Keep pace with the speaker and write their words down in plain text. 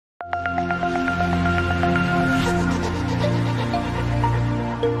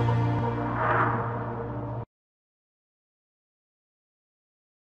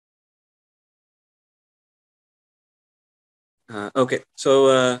Okay,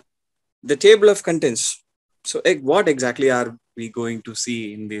 so the table of contents. So what exactly are we going to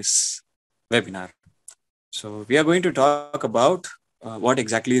see in this webinar? So we are going to talk about what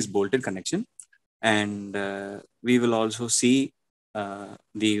exactly is bolted connection, and we will also see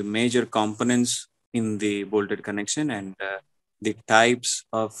the major components in the bolted connection and the types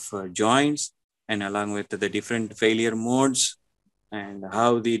of joints, and along with the different failure modes and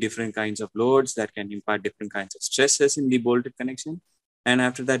how the different kinds of loads that can impart different kinds of stresses in the bolted connection. And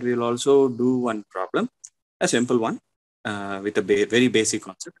after that, we will also do one problem, a simple one, with a very basic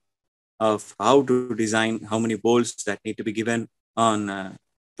concept of how to design how many bolts that need to be given on a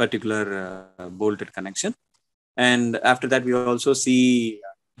particular bolted connection. And after that, we also see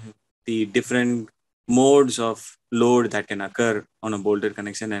the different modes of load that can occur on a bolted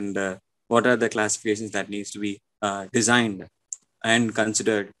connection, and what are the classifications that needs to be designed and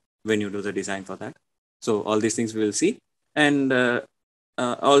considered when you do the design for that. So all these things we will see. And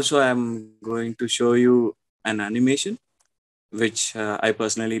also I'm going to show you an animation, which I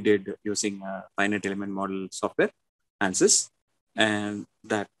personally did using finite element model software, ANSYS, and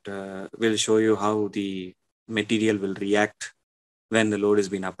that will show you how the material will react when the load is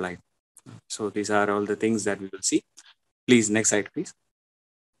being applied. So these are all the things that we will see. Please, next slide, please.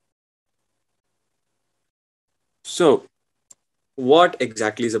 So what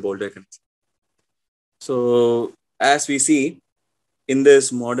exactly is a bolted connection? So as we see in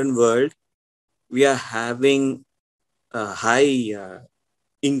this modern world, we are having a high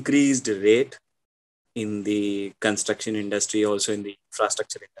increased rate in the construction industry, also in the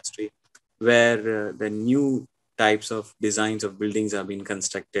infrastructure industry, where the new types of designs of buildings are being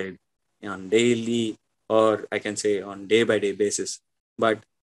constructed on daily, or I can say on day by day basis. But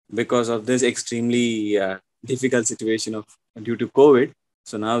because of this extremely difficult situation of due to COVID,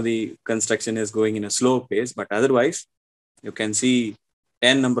 so now the construction is going in a slow pace, but otherwise you can see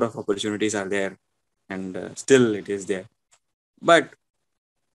n number of opportunities are there, and still it is there. But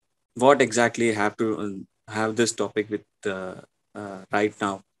what exactly have to have this topic with right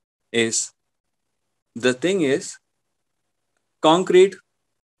now is, the thing is concrete.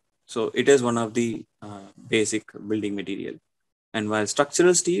 So it is one of the basic building material, and while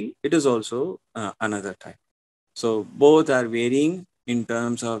structural steel, it is also another type. So both are varying in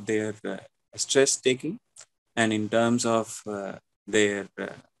terms of their stress taking and in terms of their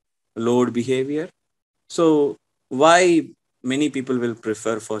load behavior. So why many people will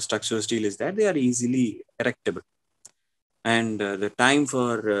prefer for structural steel is that they are easily erectable, and the time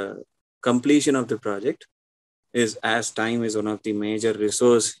for completion of the project is, as time is one of the major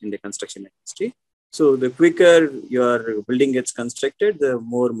resource in the construction industry. So the quicker your building gets constructed, the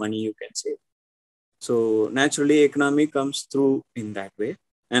more money you can save. So naturally, economy comes through in that way,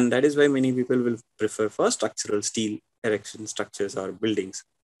 and that is why many people will prefer for structural steel erection structures or buildings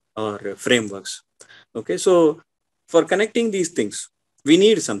or frameworks. Okay, so for connecting these things, we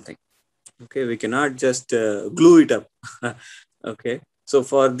need something. Okay, we cannot just glue it up. Okay, so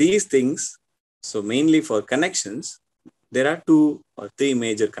for these things, so mainly for connections, there are two or three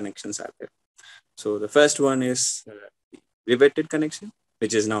major connections out there. So the first one is riveted connection,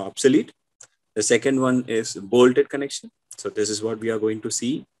 which is now obsolete. The second one is bolted connection. So this is what we are going to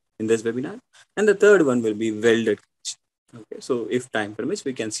see in this webinar. And the third one will be welded connection. Okay, so if time permits,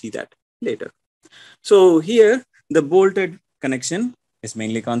 we can see that later. So here the bolted connection is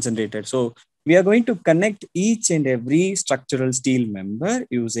mainly concentrated. So we are going to connect each and every structural steel member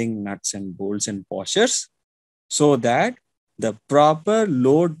using nuts and bolts and washers, so that the proper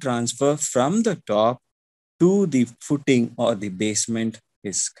load transfer from the top to the footing or the basement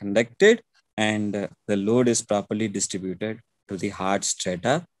is conducted, and the load is properly distributed to the hard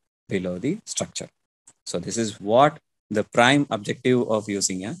strata below the structure. So this is what the prime objective of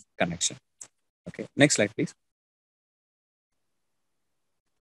using a connection. Okay, next slide, please.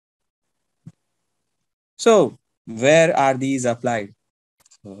 So where are these applied?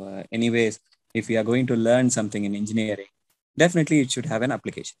 So, anyways, if we are going to learn something in engineering, definitely it should have an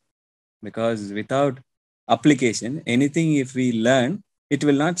application, because without application, anything if we learn, it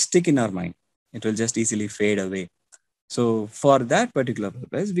will not stick in our mind. It will just easily fade away. So for that particular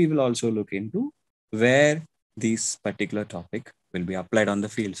purpose, we will also look into where this particular topic will be applied on the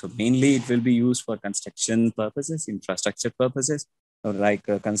field. So mainly it will be used for construction purposes, infrastructure purposes, or like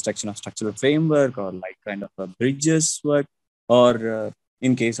construction of structural framework, or like kind of a bridges work, or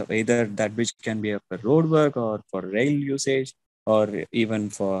in case of either that which can be for road work or for rail usage, or even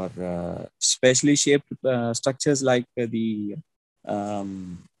for specially shaped structures like the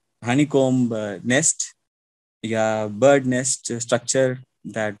um, honeycomb nest, yeah, bird nest structure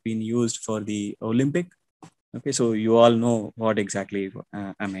that been used for the Olympic. Okay, so you all know what exactly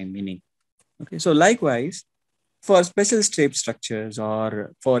am I meaning. Okay, so likewise, for special shape structures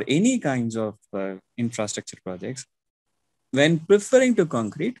or for any kinds of infrastructure projects, when preferring to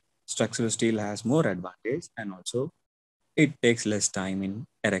concrete, structural steel has more advantage, and also it takes less time in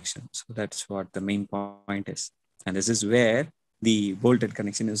erection. So that's what the main point is. And this is where the bolted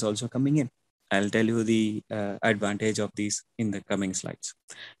connection is also coming in. I'll tell you the advantage of these in the coming slides.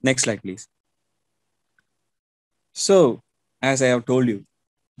 Next slide, please. So, as I have told you,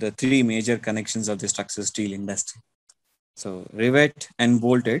 the three major connections of the structural steel industry. So, rivet and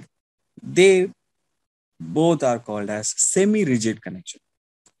bolted, they both are called as semi-rigid connection.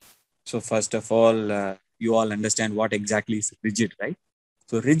 So, first of all, you all understand what exactly is rigid, right?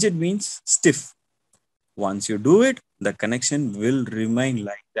 So, rigid means stiff. Once you do it, the connection will remain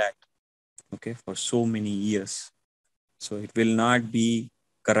like that, okay, for so many years. So it will not be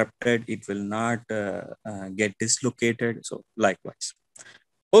corrupted, it will not get dislocated. So likewise.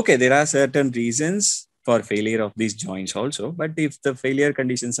 Okay, there are certain reasons for failure of these joints also, but if the failure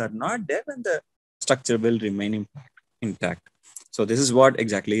conditions are not there, then the structure will remain intact. So this is what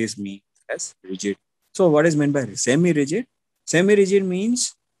exactly is meant as rigid. So what is meant by semi-rigid? Semi-rigid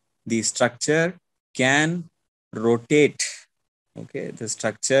means the structure can rotate. Okay, the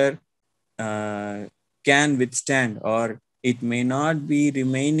structure uh, can withstand, or it may not be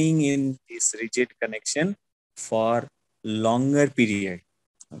remaining in this rigid connection for longer period.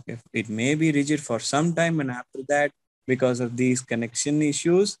 Okay, it may be rigid for some time, and after that, because of these connection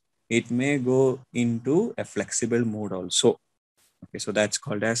issues, it may go into a flexible mode also. Okay, so that's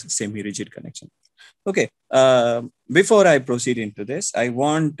called as semi-rigid connection. Okay, before I proceed into this, I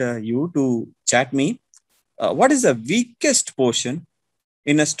want you to chat me. What is the weakest portion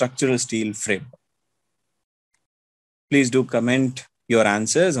in a structural steel frame? Please do comment your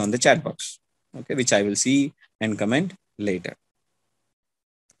answers on the chat box, okay, which I will see and comment later.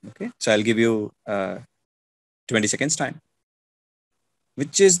 Okay, so I'll give you 20 seconds time.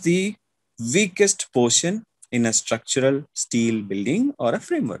 Which is the weakest portion in a structural steel building or a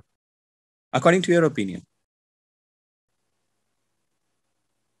framework, according to your opinion?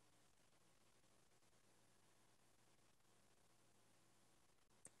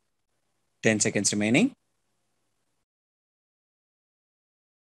 10 seconds remaining.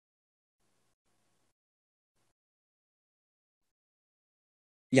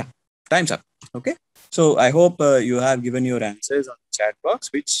 Yeah, time's up. Okay, so I hope you have given your answers on the chat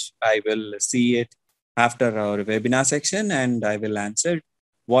box, which I will see it after our webinar section, and I will answer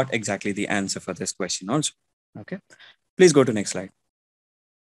what exactly the answer for this question also. Okay, please go to next slide.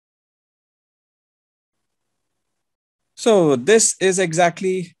 So this is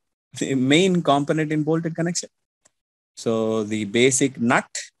exactly the main component in bolted connection. So the basic nut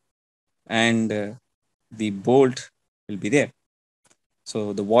and the bolt will be there.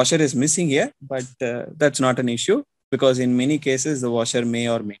 So the washer is missing here, but that's not an issue, because in many cases the washer may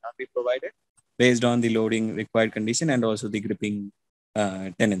or may not be provided based on the loading required condition and also the gripping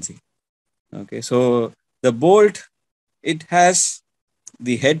tendency. Okay, so the bolt, it has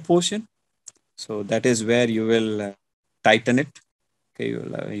the head portion. So that is where you will tighten it. Okay, you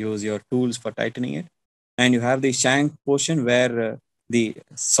will use your tools for tightening it. And you have the shank portion where the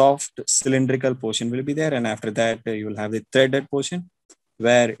soft cylindrical portion will be there. And after that, you will have the threaded portion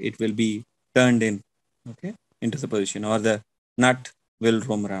where it will be turned in, okay, into the position, or the nut will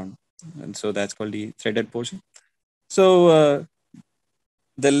roam around. And so that's called the threaded portion. So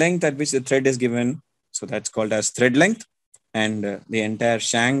the length at which the thread is given, so that's called as thread length. And the entire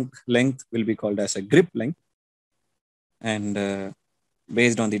shank length will be called as a grip length. And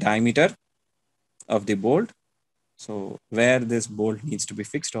based on the diameter of the bolt, so where this bolt needs to be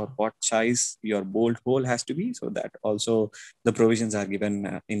fixed or what size your bolt hole has to be, so that also the provisions are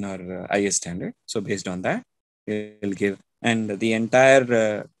given in our IS standard. So based on that, we'll give, and the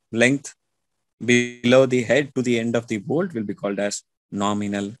entire length below the head to the end of the bolt will be called as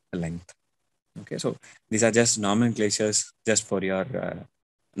nominal length. Okay, so these are just nomenclatures just for your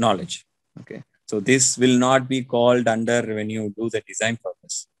knowledge. Okay, so this will not be called under when you do the design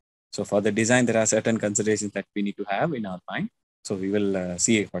purpose. So for the design, there are certain considerations that we need to have in our mind. So we will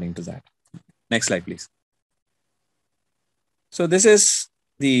see according to that. Next slide, please. So this is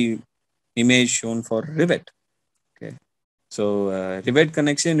the image shown for rivet. Okay, so rivet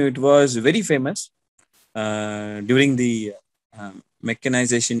connection, it was very famous during the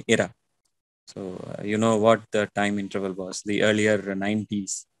mechanization era. So you know what the time interval was, the earlier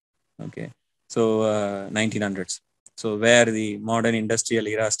 90s. Okay, so 1900s. So where the modern industrial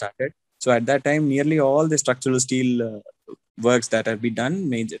era started. So at that time, nearly all the structural steel works that have been done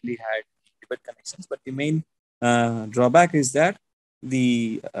majorly had rivet connections, but the main drawback is that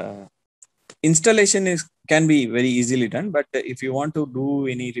the installation can be very easily done, but if you want to do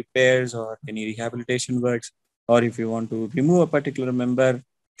any repairs or any rehabilitation works, or if you want to remove a particular member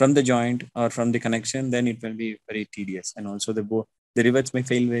from the joint or from the connection, then it will be very tedious, and also the rivets may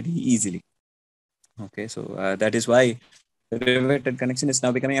fail very easily. Okay, so that is why the riveted connection is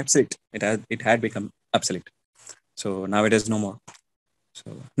now becoming obsolete. It had become obsolete, so now it is no more. So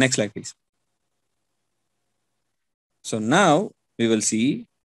next slide, please. So now we will see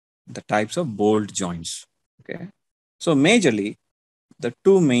the types of bolt joints. Okay, so majorly the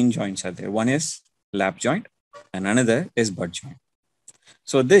two main joints are there. One is lap joint and another is butt joint.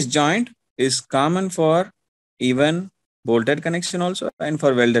 So this joint is common for even bolted connection also and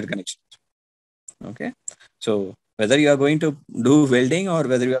for welded connection. Okay, so whether you are going to do welding or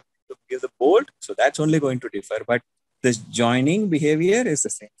whether you are going to give the bolt, so that's only going to differ, but this joining behavior is the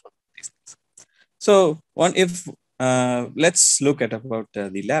same for these things. So let's look at about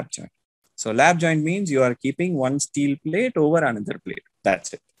the lap joint. So lap joint means you are keeping one steel plate over another plate.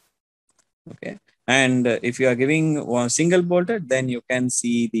 That's it. Okay. And if you are giving one single bolted, then you can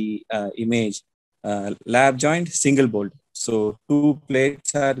see the image lap joint single bolt. So two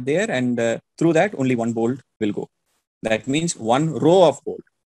plates are there, and through that only one bolt will go. That means one row of bolt.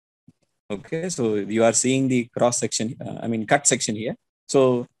 Okay. So you are seeing the cross section, cut section here.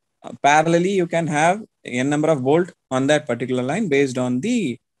 So parallelly, you can have n number of bolt on that particular line based on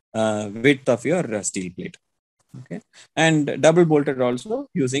the width of your steel plate. Okay, and double bolted also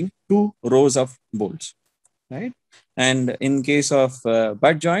using two rows of bolts, right? And in case of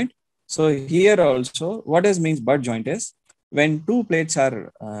butt joint, so here also what does means butt joint is when two plates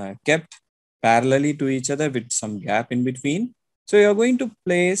are kept parallelly to each other with some gap in between. So you're going to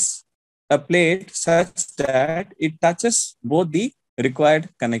place a plate such that it touches both the required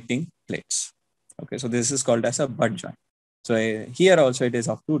connecting plates. Okay, so this is called as a butt joint. So here also it is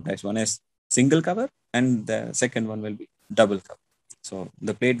of two types. One is single cover and the second one will be double cover. So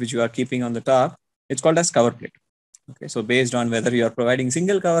the plate which you are keeping on the top, it's called as cover plate. Okay, so based on whether you are providing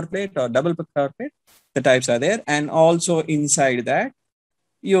single cover plate or double cover plate, the types are there. And also inside that,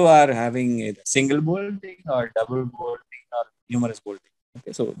 you are having either single bolting or double bolting or numerous bolting.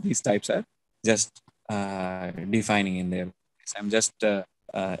 Okay, so these types are just defining in there. I'm just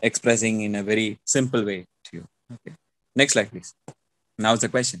expressing in a very simple way to you. Okay, next slide, please. Now the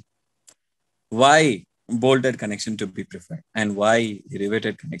question: why bolted connection to be preferred and why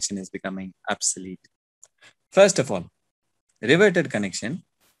riveted connection is becoming obsolete? First of all, riveted connection,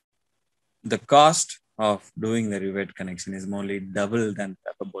 the cost of doing the rivet connection is more double than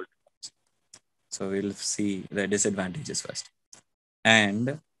the bolt. So we'll see the disadvantages first.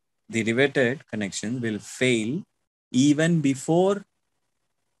 And the riveted connection will fail even before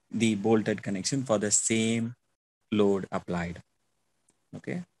the bolted connection for the same load applied.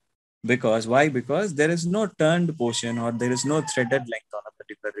 Okay. Because why? Because there is no turned portion or there is no threaded length on a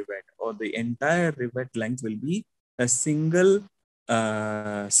particular rivet, or the entire rivet length will be a single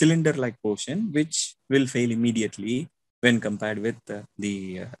cylinder-like portion, which will fail immediately when compared with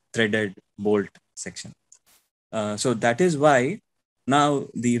the threaded bolt section. So that is why now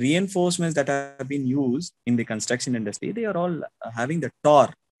the reinforcements that have been used in the construction industry, they are all having the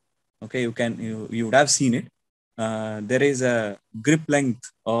torque. Okay, you would have seen it. There is a grip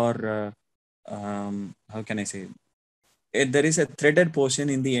length, or how can I say? There is a threaded portion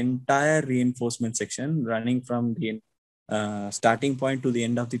in the entire reinforcement section running from the starting point to the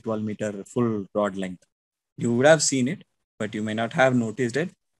end of the 12-meter full rod length. You would have seen it, but you may not have noticed it.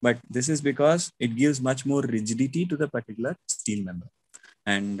 But this is because it gives much more rigidity to the particular steel member.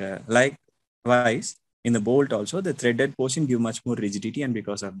 And likewise, in the bolt also, the threaded portion give much more rigidity, and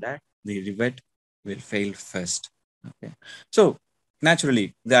because of that, the rivet will fail first. Okay. So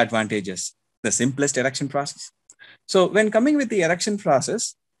naturally, the advantages: the simplest erection process. So when coming with the erection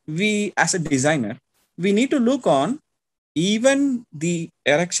process, we as a designer, we need to look on even the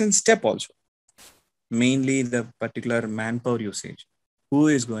erection step also, mainly the particular manpower usage. Who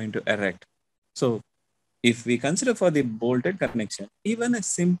is going to erect? So if we consider for the bolted connection, even a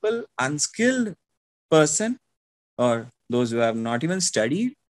simple unskilled person or those who have not even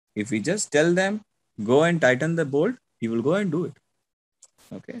studied, if we just tell them, go and tighten the bolt, he will go and do it.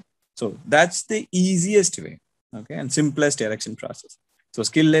 Okay. So that's the easiest way. Okay. And simplest erection process. So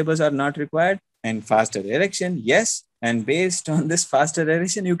skilled labors are not required, and faster erection, yes. And based on this faster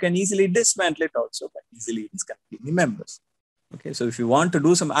erection, you can easily dismantle it also by easily disconnecting the members. Okay. So if you want to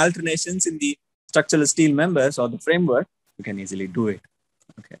do some alternations in the structural steel members or the framework, you can easily do it.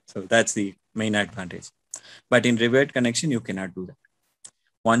 Okay. So that's the main advantage. But in rivet connection, you cannot do that.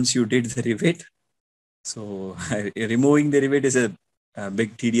 Once you did the rivet, So removing the rivet is a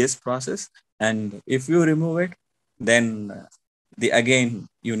big tedious process. And if you remove it, then again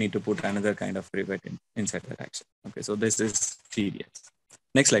you need to put another kind of rivet inside that action. Okay, so this is tedious.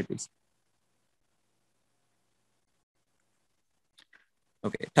 Next slide, please.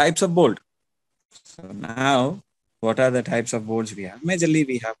 Okay, types of bolt. So now, what are the types of bolts we have? Majorly,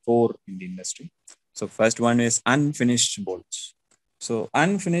 we have 4 in the industry. So first one is unfinished bolts. So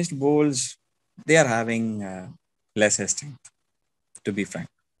unfinished bolts, they are having less strength, to be frank,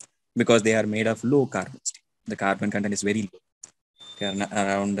 because they are made of low carbon steel. The carbon content is very low. They are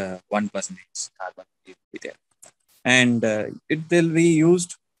around 1% carbon will be there. And it will be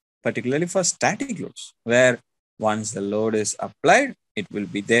used particularly for static loads, where once the load is applied, it will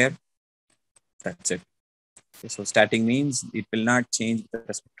be there. That's it. Okay, so static means it will not change with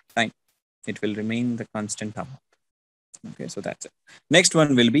respect to time. It will remain the constant amount. Okay, so that's it. Next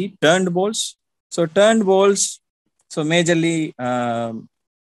one will be turned bolts. So turned bolts, so majorly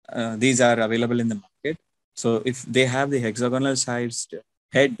these are available in the market. So if they have the hexagonal sized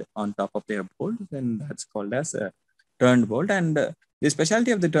head on top of their bolt, then that's called as a turned bolt. And the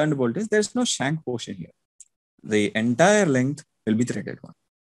specialty of the turned bolt is there's no shank portion here. The entire length will be threaded one.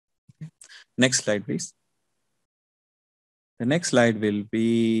 Okay. Next slide, please. The next slide will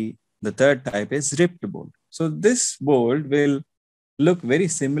be the third type is ripped bolt. So this bolt will look very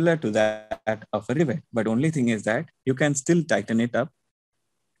similar to that of a rivet, but only thing is that you can still tighten it up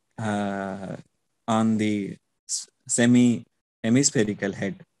on the hemispherical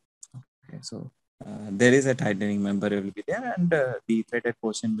head. Okay, so there is a tightening member will be there, and the threaded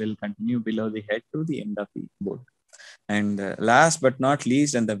portion will continue below the head to the end of the bolt. And last but not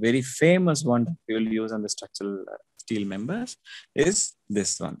least, and the very famous one that we will use on the structural steel members is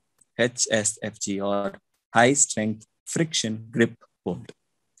this one, HSFG, or high strength friction grip bolt.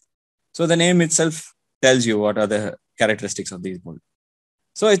 So the name itself tells you what are the characteristics of these bolts.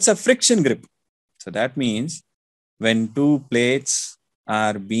 So it's a friction grip. So that means when two plates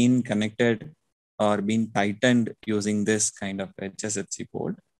are being connected or being tightened using this kind of HSFG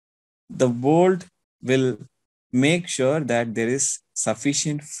bolt, the bolt will make sure that there is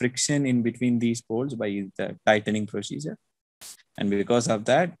sufficient friction in between these bolts by the tightening procedure. And because of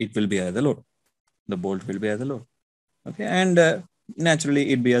that, it will bear the load. The bolt will bear the load. Okay, and naturally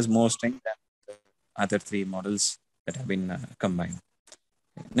it bears more strength than the other 3 models that have been combined.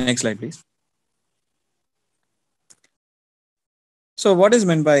 Next slide, please. So what is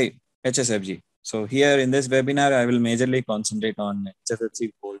meant by HSFG? So here in this webinar, I will majorly concentrate on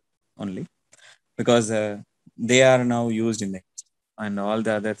HSFG bolt only, because they are now used in the industry, and all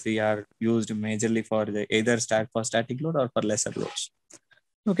the other 3 are used majorly for the either for static load or for lesser loads.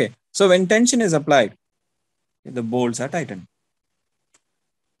 Okay, so when tension is applied, the bolts are tightened.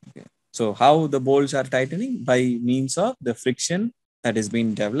 Okay. So how the bolts are tightening? By means of the friction that is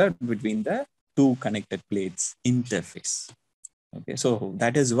being developed between the 2 connected plates interface. Okay, so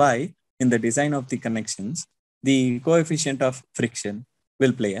that is why in the design of the connections, the coefficient of friction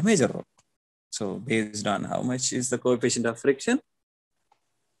will play a major role. So based on how much is the coefficient of friction,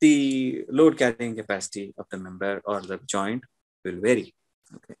 the load carrying capacity of the member or the joint will vary.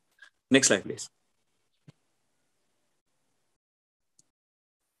 Okay. Next slide, please.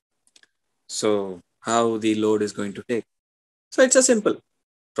 So how the load is going to take? So it's a simple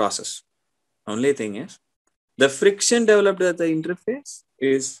process. Only thing is the friction developed at the interface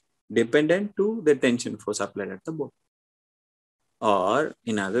is dependent to the tension force applied at the bolt. Or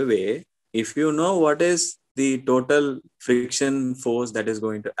in other way, if you know what is the total friction force that is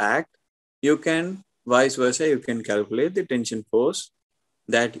going to act, you can vice versa, you can calculate the tension force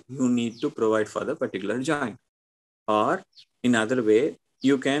that you need to provide for the particular joint. Or in other way,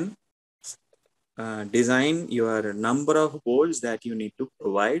 you can design your number of bolts that you need to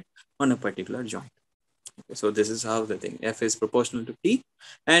provide on a particular joint. Okay, so this is how the thing, F is proportional to T,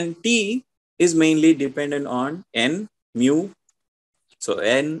 and T is mainly dependent on N, mu. So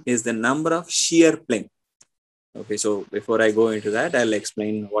N is the number of shear plane. Okay, so before I go into that, I'll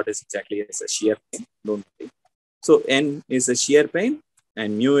explain what is exactly as a shear plane. Don't worry. So N is a shear plane,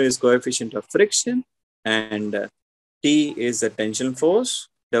 and mu is coefficient of friction, and T is the tension force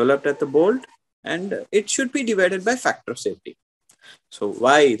developed at the bolt, and it should be divided by factor of safety. So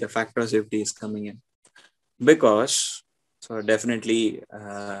why the factor of safety is coming in? Because so definitely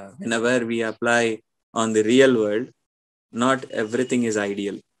whenever we apply on the real world, not everything is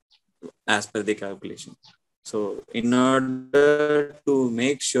ideal as per the calculation. So in order to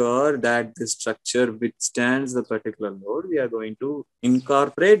make sure that the structure withstands the particular load, we are going to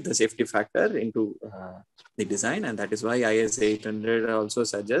incorporate the safety factor into the design. And that is why IS 800 also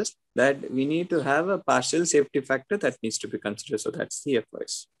suggests that we need to have a partial safety factor that needs to be considered. So that's the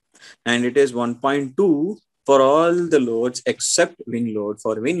FOS. And it is 1.2 for all the loads except wing load.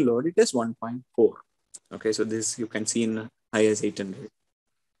 For wing load, it is 1.4. Okay, so this you can see in IS 800.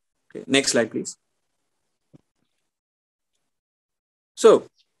 Okay, next slide, please. So,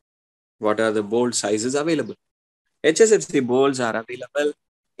 what are the bolt sizes available? HSFC bolts are available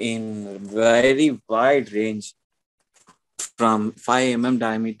in very wide range from 5 mm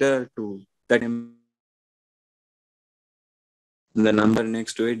diameter to 30 mm. The number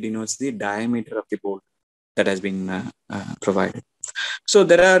next to it denotes the diameter of the bolt that has been provided. So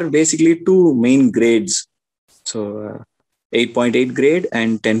there are basically two main grades. So 8.8 grade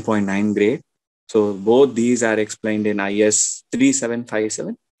and 10.9 grade. So both these are explained in IS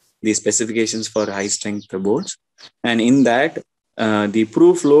 3757, the specifications for high strength bolts. And in that, the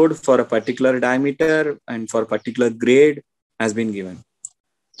proof load for a particular diameter and for a particular grade has been given.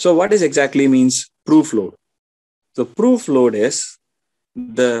 So what is exactly means proof load? So proof load is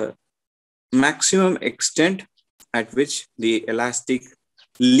the maximum extent at which the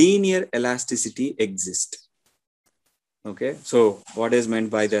linear elasticity exists. Okay, so what is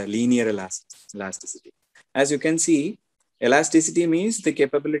meant by the linear elasticity? As you can see, elasticity means the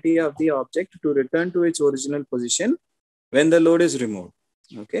capability of the object to return to its original position when the load is removed.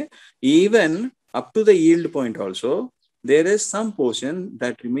 Okay, even up to the yield point also, there is some portion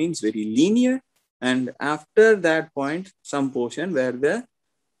that remains very linear, and after that point, some portion where the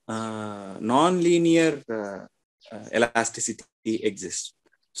non-linear elasticity exists.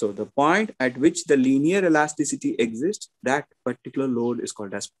 So the point at which the linear elasticity exists, that particular load is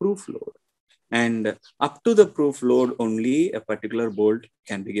called as proof load. And up to the proof load only a particular bolt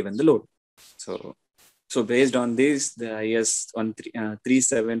can be given the load. So based on this, the IS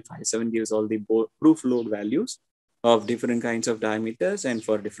 3757 gives all the proof load values of different kinds of diameters and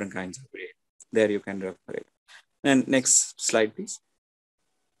for different kinds of grade. There you can refer it. And next slide, please.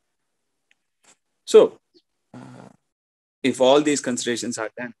 So if all these considerations are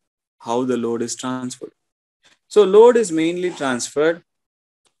done, how the load is transferred? So load is mainly transferred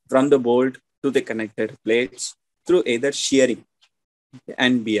from the bolt to the connected plates through either shearing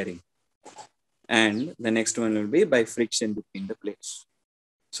and bearing. And the next one will be by friction between the plates.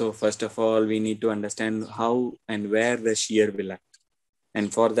 So first of all, we need to understand how and where the shear will act.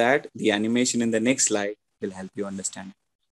 And for that, the animation in the next slide will help you understand.